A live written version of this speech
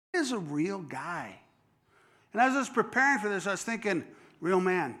is a real guy? And as I was preparing for this, I was thinking, real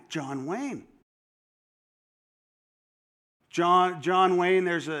man, John Wayne. John Wayne,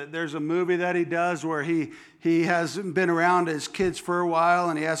 there's a movie that he does where he hasn't been around his kids for a while,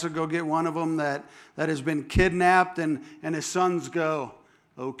 and he has to go get one of them that has been kidnapped, and his sons go,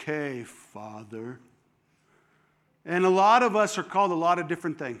 okay, Father. And a lot of us are called a lot of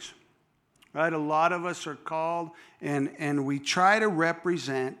different things, right? A lot of us are called, and we try to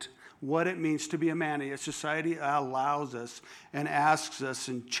represent what it means to be a man. And society allows us and asks us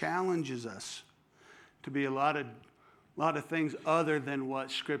and challenges us to be a lot of things other than what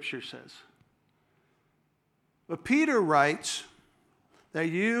Scripture says. But Peter writes that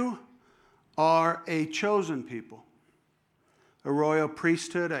you are a chosen people, a royal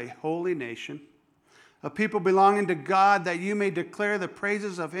priesthood, a holy nation, a people belonging to God, that you may declare the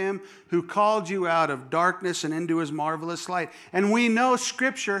praises of him who called you out of darkness and into his marvelous light. And we know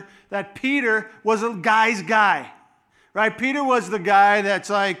Scripture that Peter was a guy's guy, right? Peter was the guy that's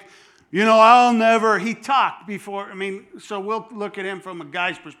like, he talked before, so we'll look at him from a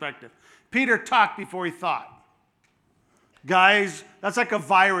guy's perspective. Peter talked before he thought. Guys, that's like a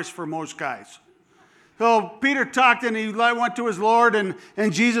virus for most guys. So Peter talked, and he went to his Lord, and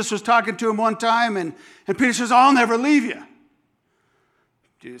Jesus was talking to him one time, and Peter says, I'll never leave you.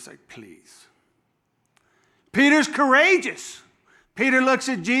 Jesus is like, please. Peter's courageous. Peter looks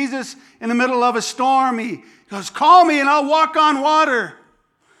at Jesus in the middle of a storm. He goes, call me and I'll walk on water.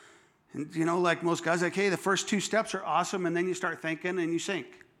 And like most guys, like, hey, the first 2 steps are awesome, and then you start thinking and you sink.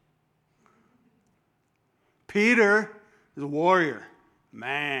 Peter is a warrior,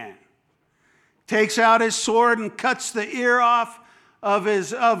 man. Takes out his sword and cuts the ear off of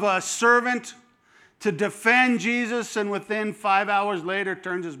a servant to defend Jesus, and within 5 hours later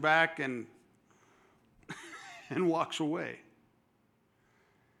turns his back and walks away.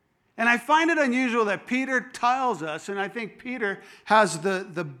 And I find it unusual that Peter tells us, and I think Peter has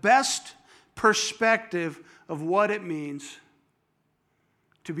the best perspective of what it means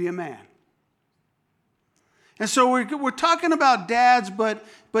to be a man. And so we're talking about dads, but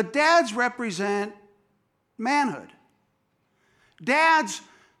dads represent manhood. Dads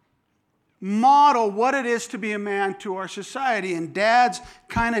model what it is to be a man to our society, and dads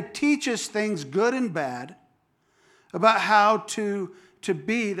kind of teach us things, good and bad, about how to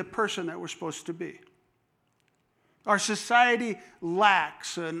be the person that we're supposed to be. Our society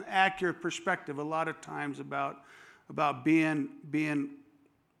lacks an accurate perspective a lot of times about being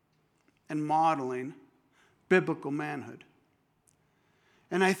and modeling biblical manhood.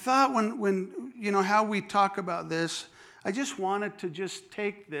 And I thought when how we talk about this, I just wanted to just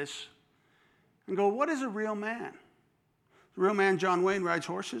take this and go, what is a real man? The real man, John Wayne, rides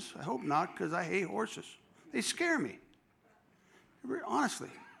horses? I hope not, because I hate horses. They scare me. Honestly.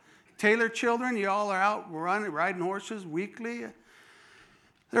 Taylor children, you all are out riding horses weekly.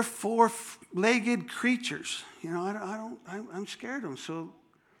 They're 4-legged creatures. I'm scared of them. So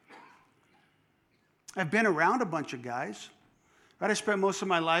I've been around a bunch of guys. I spent most of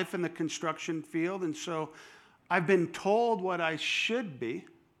my life in the construction field, and so I've been told what I should be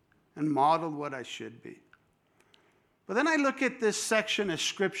and modeled what I should be. But then I look at this section of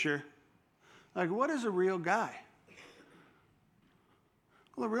Scripture, like, what is a real guy?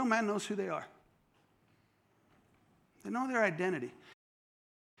 Well, a real man knows who they are. They know their identity.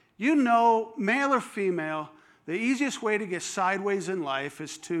 Male or female, the easiest way to get sideways in life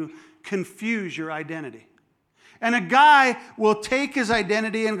is to confuse your identity. And a guy will take his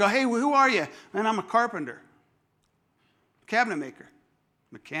identity and go, hey, who are you? And I'm a carpenter, cabinet maker,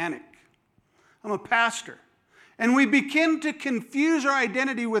 mechanic. I'm a pastor. And we begin to confuse our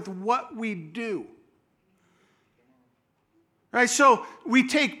identity with what we do. Right? So we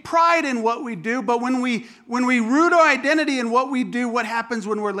take pride in what we do, but when we root our identity in what we do, what happens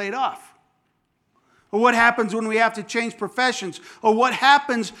when we're laid off? Or what happens when we have to change professions? Or what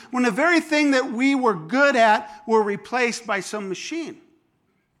happens when the very thing that we were good at were replaced by some machine?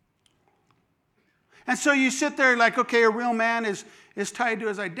 And so you sit there like, okay, a real man is tied to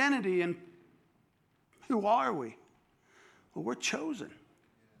his identity. And who are we? Well, we're chosen.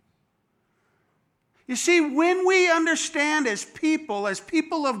 You see, when we understand as people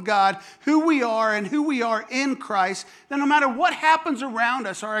of God, who we are and who we are in Christ, then no matter what happens around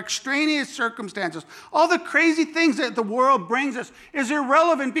us, our extraneous circumstances, all the crazy things that the world brings us is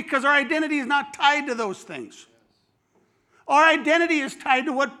irrelevant because our identity is not tied to those things. Our identity is tied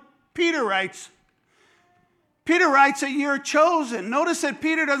to what Peter writes. Peter writes that you're chosen. Notice that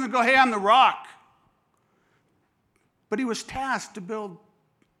Peter doesn't go, hey, I'm the rock. But he was tasked to build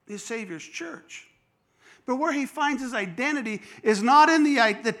his Savior's church. But where he finds his identity is not in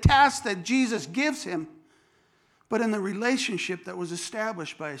the task that Jesus gives him, but in the relationship that was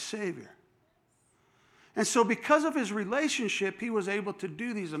established by his Savior. And so because of his relationship, he was able to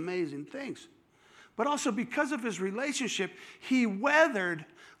do these amazing things. But also because of his relationship, he weathered,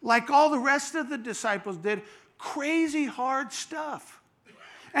 like all the rest of the disciples did, crazy hard stuff.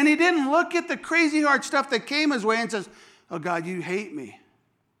 And he didn't look at the crazy hard stuff that came his way and says, oh God, you hate me.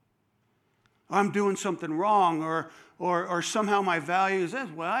 I'm doing something wrong, or somehow my value is this.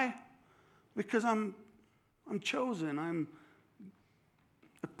 Why? Because I'm chosen. I'm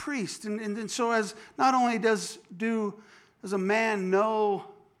a priest. And so as not only does a man know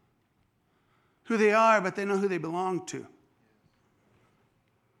who they are, but they know who they belong to.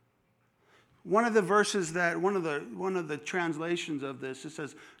 One of the verses that one of the translations of this, it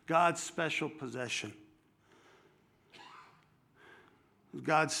says God's special possession.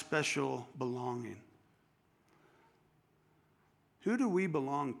 God's special belonging. Who do we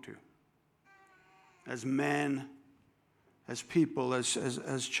belong to? As men, as people,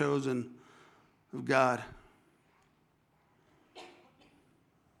 as chosen of God.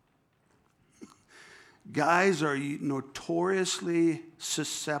 Guys are notoriously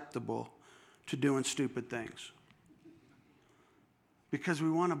susceptible to doing stupid things because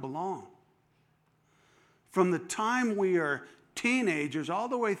we want to belong. From the time we are teenagers all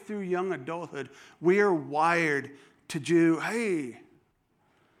the way through young adulthood, we are wired to do, hey,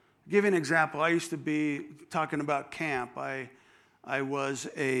 give you an example. I used to be talking about camp. I was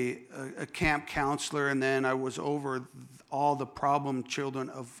a camp counselor, and then I was over all the problem children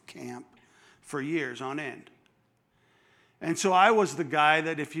of camp for years on end. And so I was the guy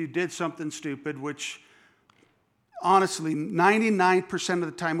that if you did something stupid, which honestly 99% of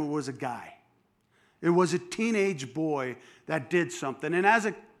the time it was a guy. It was a teenage boy that did something. And as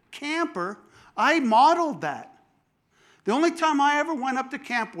a camper, I modeled that. The only time I ever went up to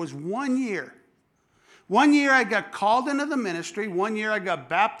camp was 1 year. 1 year I got called into the ministry. 1 year I got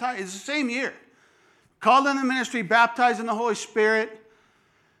baptized. It's the same year. Called into the ministry, baptized in the Holy Spirit,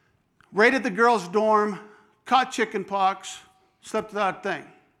 raided the girls' dorm, caught chicken pox, slept without a thing.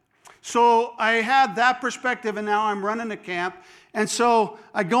 So I had that perspective, and now I'm running a camp. And so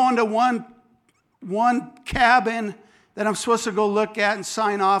I go into one cabin that I'm supposed to go look at and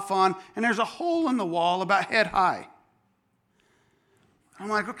sign off on, and there's a hole in the wall about head high. I'm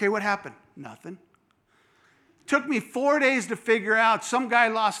like, okay, what happened? Nothing. Took me 4 days to figure out. Some guy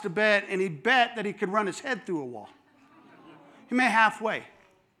lost a bet, and he bet that he could run his head through a wall. He made halfway.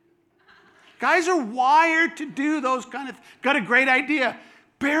 Guys are wired to do those kind of, got a great idea.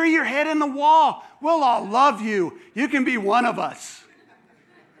 Bury your head in the wall. We'll all love you. You can be one of us.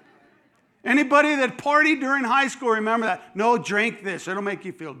 Anybody that partied during high school, remember that. No, drink this. It'll make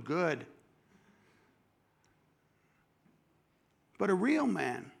you feel good. But a real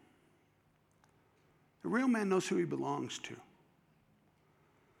man knows who he belongs to.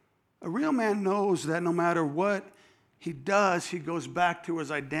 A real man knows that no matter what he does, he goes back to his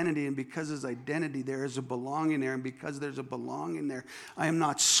identity, and because his identity, there is a belonging there, and because there's a belonging there, I am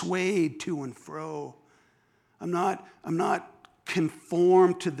not swayed to and fro. I'm not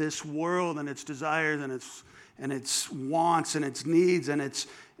conformed to this world and its desires and its wants and its needs and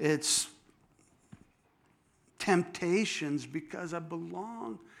its temptations, because I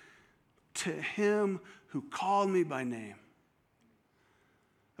belong to him who called me by name.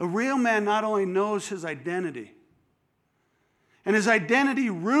 A real man not only knows his identity, and his identity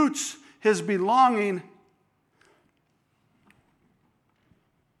roots his belonging,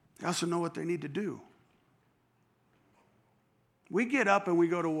 they also know what they need to do. We get up and we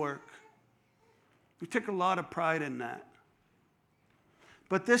go to work. We take a lot of pride in that.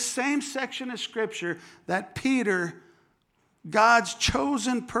 But this same section of Scripture that Peter, God's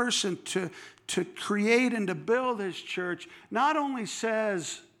chosen person to create and to build his church, not only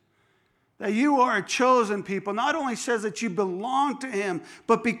says that you are a chosen people, not only says that you belong to him,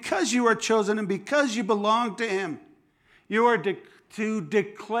 but because you are chosen and because you belong to him, you are to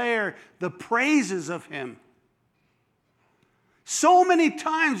declare the praises of him. So many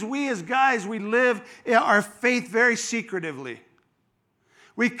times we as guys, we live our faith very secretively.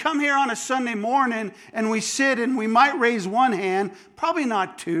 We come here on a Sunday morning and we sit and we might raise one hand, probably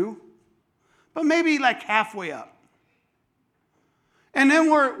not two, but maybe like halfway up. And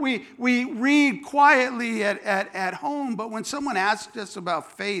then we read quietly at home, but when someone asks us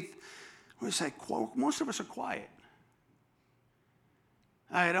about faith, we say, most of us are quiet.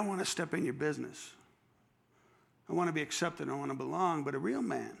 I don't want to step in your business. I want to be accepted. I want to belong. But a real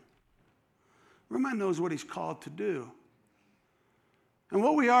man knows what he's called to do. And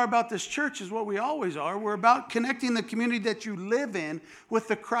what we are about this church is what we always are. We're about connecting the community that you live in with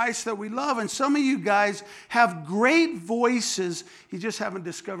the Christ that we love. And some of you guys have great voices. You just haven't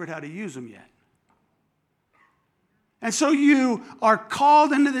discovered how to use them yet. And so you are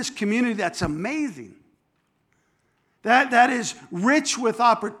called into this community that's amazing. That is rich with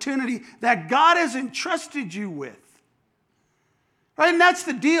opportunity that God has entrusted you with. Right? And that's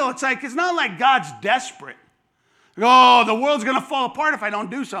the deal. It's not like God's desperate. Oh, the world's going to fall apart if I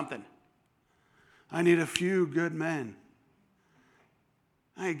don't do something. I need a few good men.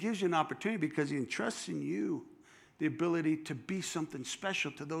 He gives you an opportunity because he entrusts in you the ability to be something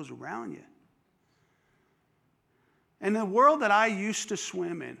special to those around you. And the world that I used to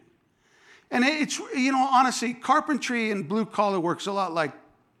swim in, and it's, honestly, carpentry and blue collar work's a lot like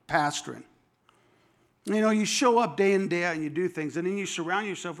pastoring. You show up day in, day out and you do things, and then you surround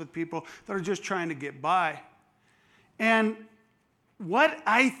yourself with people that are just trying to get by. And what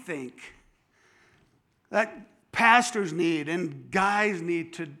I think that pastors need and guys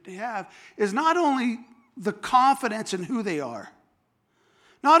need to have is not only the confidence in who they are,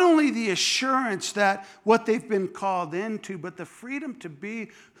 not only the assurance that what they've been called into, but the freedom to be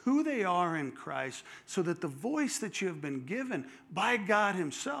who they are in Christ, so that the voice that you have been given by God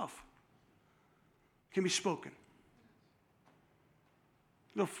himself can be spoken.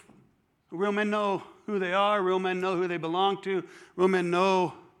 Real men know who they are. Real men know who they belong to. Real men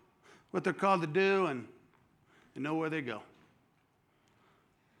know what they're called to do and know where they go.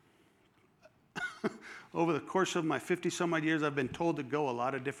 Over the course of my 50-some-odd years, I've been told to go a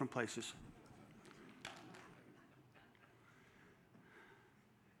lot of different places.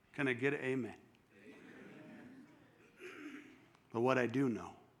 Can I get an amen? Amen. But what I do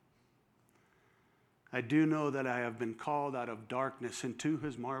know that I have been called out of darkness into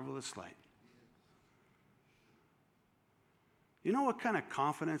his marvelous light. You know what kind of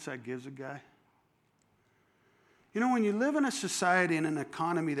confidence that gives a guy? When you live in a society and an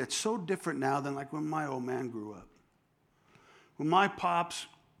economy that's so different now than like when my old man grew up. When my pops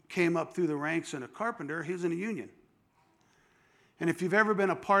came up through the ranks in a carpenter, he was in a union. And if you've ever been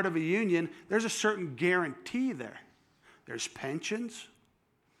a part of a union, there's a certain guarantee there. There's pensions,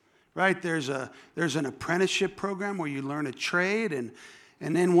 right? There's an apprenticeship program where you learn a trade, and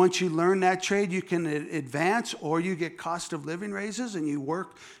then once you learn that trade, you can advance, or you get cost of living raises, and you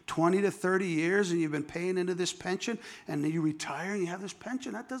work 20 to 30 years, and you've been paying into this pension, and then you retire, and you have this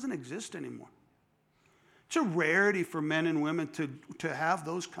pension. That doesn't exist anymore. It's a rarity for men and women to have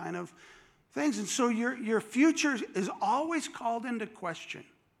those kind of things. And so your future is always called into question.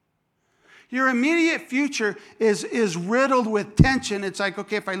 Your immediate future is riddled with tension. It's like,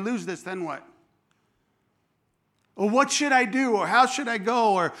 okay, if I lose this, then what? Or what should I do? Or how should I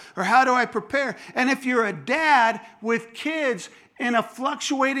go? Or how do I prepare? And if you're a dad with kids in a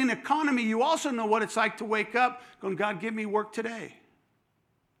fluctuating economy, you also know what it's like to wake up going, God, give me work today.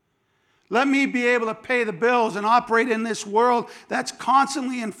 Let me be able to pay the bills and operate in this world that's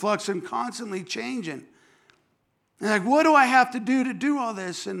constantly in flux and constantly changing. And like, what do I have to do all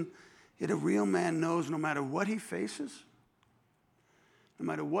this? And yet a real man knows no matter what he faces, no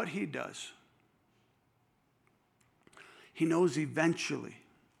matter what he does, he knows eventually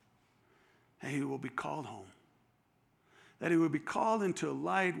that he will be called home. That he will be called into a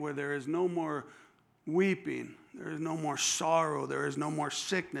light where there is no more weeping, there is no more sorrow, there is no more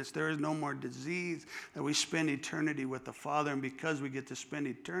sickness, there is no more disease, that we spend eternity with the Father. And because we get to spend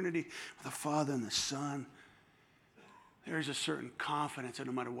eternity with the Father and the Son, there is a certain confidence that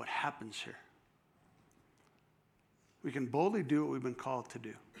no matter what happens here, we can boldly do what we've been called to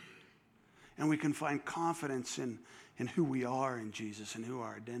do. And we can find confidence in who we are in Jesus and who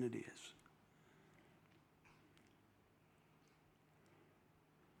our identity is.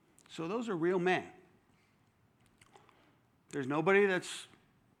 So those are real men. There's nobody that's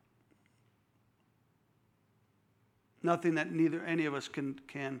nothing that neither any of us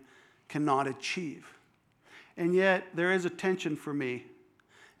cannot achieve. And yet there is a tension for me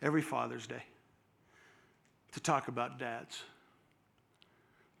every Father's Day to talk about dads.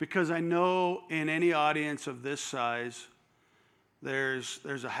 Because I know in any audience of this size, there's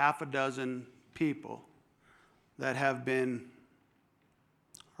a half a dozen people that have been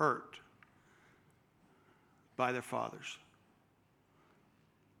hurt by their fathers.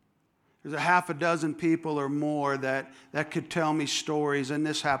 There's a half a dozen people or more that could tell me stories, and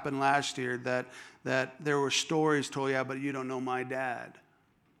this happened last year, that there were stories told, yeah, but you don't know my dad.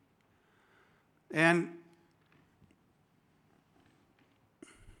 And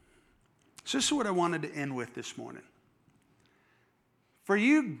so this is what I wanted to end with this morning. For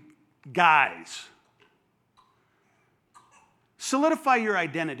you guys, Solidify your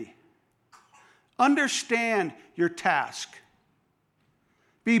identity. Understand your task.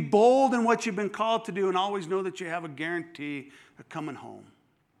 Be bold in what you've been called to do and always know that you have a guarantee of coming home.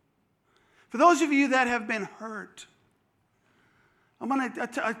 For those of you that have been hurt, I'm going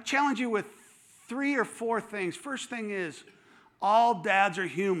to challenge you with 3 or 4 things. First thing is, all dads are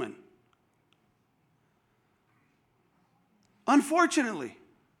human. Unfortunately,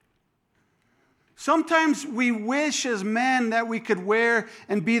 sometimes we wish as men that we could wear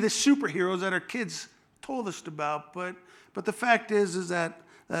and be the superheroes that our kids told us about, but the fact is that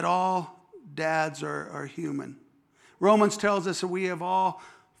all dads are human. Romans tells us that we have all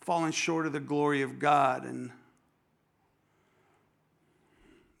fallen short of the glory of God.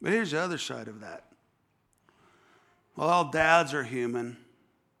 But here's the other side of that. Well, all dads are human.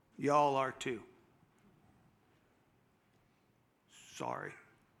 Y'all are too. Sorry.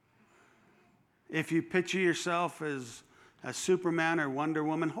 If you picture yourself as Superman or Wonder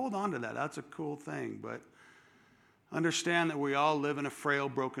Woman, hold on to that. That's a cool thing. But understand that we all live in a frail,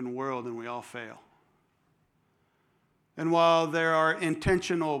 broken world and we all fail. And while there are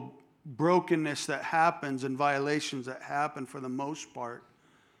intentional brokenness that happens and violations that happen for the most part,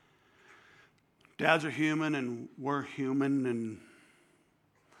 dads are human and we're human, and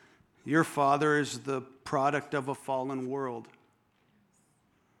your father is the product of a fallen world.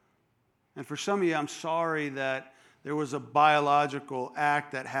 And for some of you, I'm sorry that there was a biological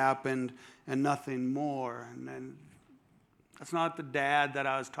act that happened and nothing more. And that's not the dad that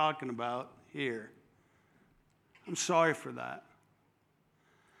I was talking about here. I'm sorry for that.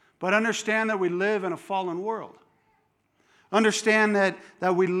 But understand that we live in a fallen world. Understand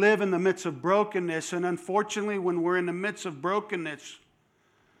that we live in the midst of brokenness. And unfortunately, when we're in the midst of brokenness,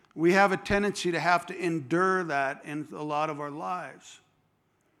 we have a tendency to have to endure that in a lot of our lives.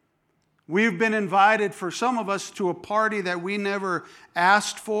 We've been invited, for some of us, to a party that we never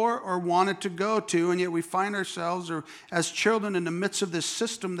asked for or wanted to go to, and yet we find ourselves as children in the midst of this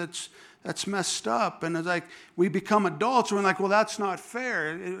system that's messed up. And it's like we become adults, and we're like, well, that's not fair.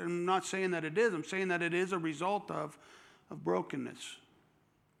 I'm not saying that it is. I'm saying that it is a result of brokenness.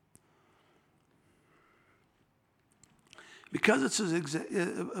 Because it's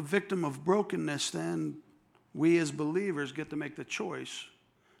a victim of brokenness, then we as believers get to make the choice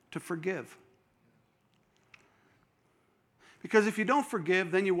to forgive. Because if you don't forgive,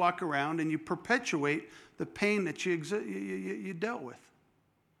 then you walk around and you perpetuate the pain that you dealt with.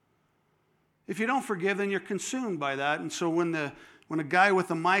 If you don't forgive, then you're consumed by that. And so when a guy with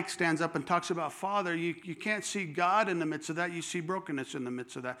a mic stands up and talks about Father, you can't see God in the midst of that. You see brokenness in the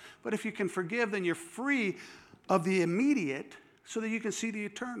midst of that. But if you can forgive, then you're free of the immediate so that you can see the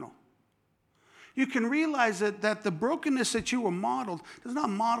eternal. You can realize that the brokenness that you were modeled does not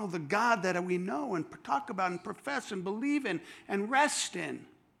model the God that we know and talk about and profess and believe in and rest in.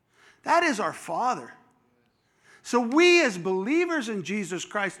 That is our Father. So we as believers in Jesus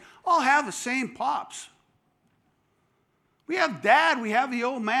Christ all have the same pops. We have dad, we have the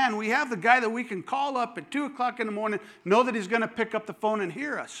old man, we have the guy that we can call up at 2 o'clock in the morning, know that he's going to pick up the phone and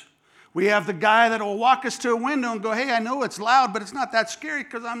hear us. We have the guy that will walk us to a window and go, hey, I know it's loud, but it's not that scary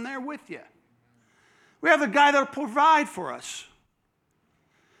because I'm there with you. We have the guy that will provide for us.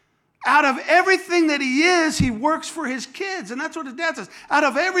 Out of everything that he is, he works for his kids. And that's what his dad says. Out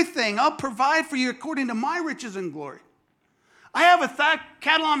of everything, I'll provide for you according to my riches and glory. I have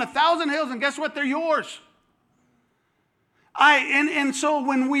cattle on 1,000 hills, and guess what? They're yours. And so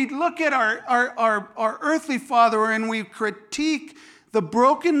when we look at our earthly father and we critique the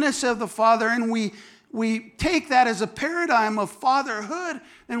brokenness of the father and we take that as a paradigm of fatherhood,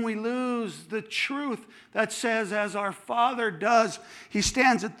 then we lose the truth that says, as our Father does, he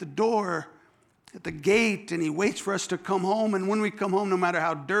stands at the door, at the gate, and he waits for us to come home. And when we come home, no matter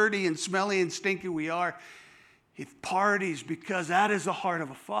how dirty and smelly and stinky we are, he parties, because that is the heart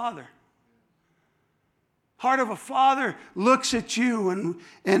of a father. Heart of a father looks at you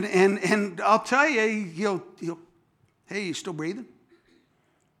and I'll tell you, he'll hey, you still breathing?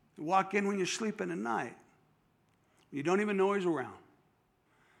 You walk in when you're sleeping at night. You don't even know he's around.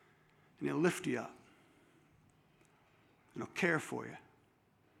 And he'll lift you up. And he'll care for you.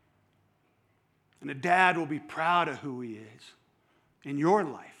 And a dad will be proud of who he is in your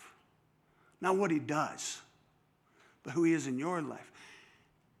life. Not what he does, but who he is in your life.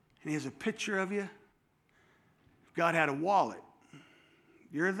 And he has a picture of you. If God had a wallet,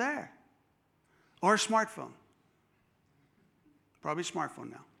 you're there. Or a smartphone. Probably a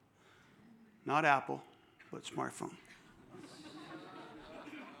smartphone now. Not Apple, but smartphone.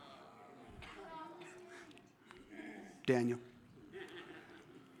 Daniel.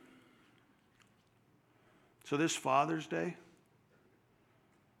 So this Father's Day,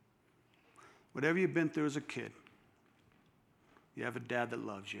 Whatever you've been through as a kid, you have a dad that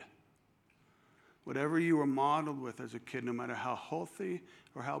loves you. Whatever you were modeled with as a kid, no matter how healthy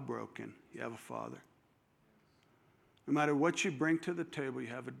or how broken, you have a father. No matter what you bring to the table, you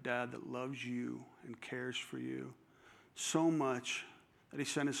have a dad that loves you and cares for you so much that he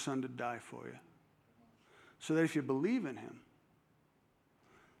sent his son to die for you. So that if you believe in him,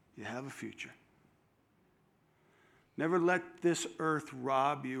 you have a future. Never let this earth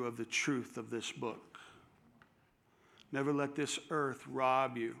rob you of the truth of this book. Never let this earth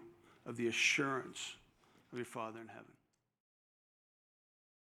rob you of the assurance of your Father in heaven.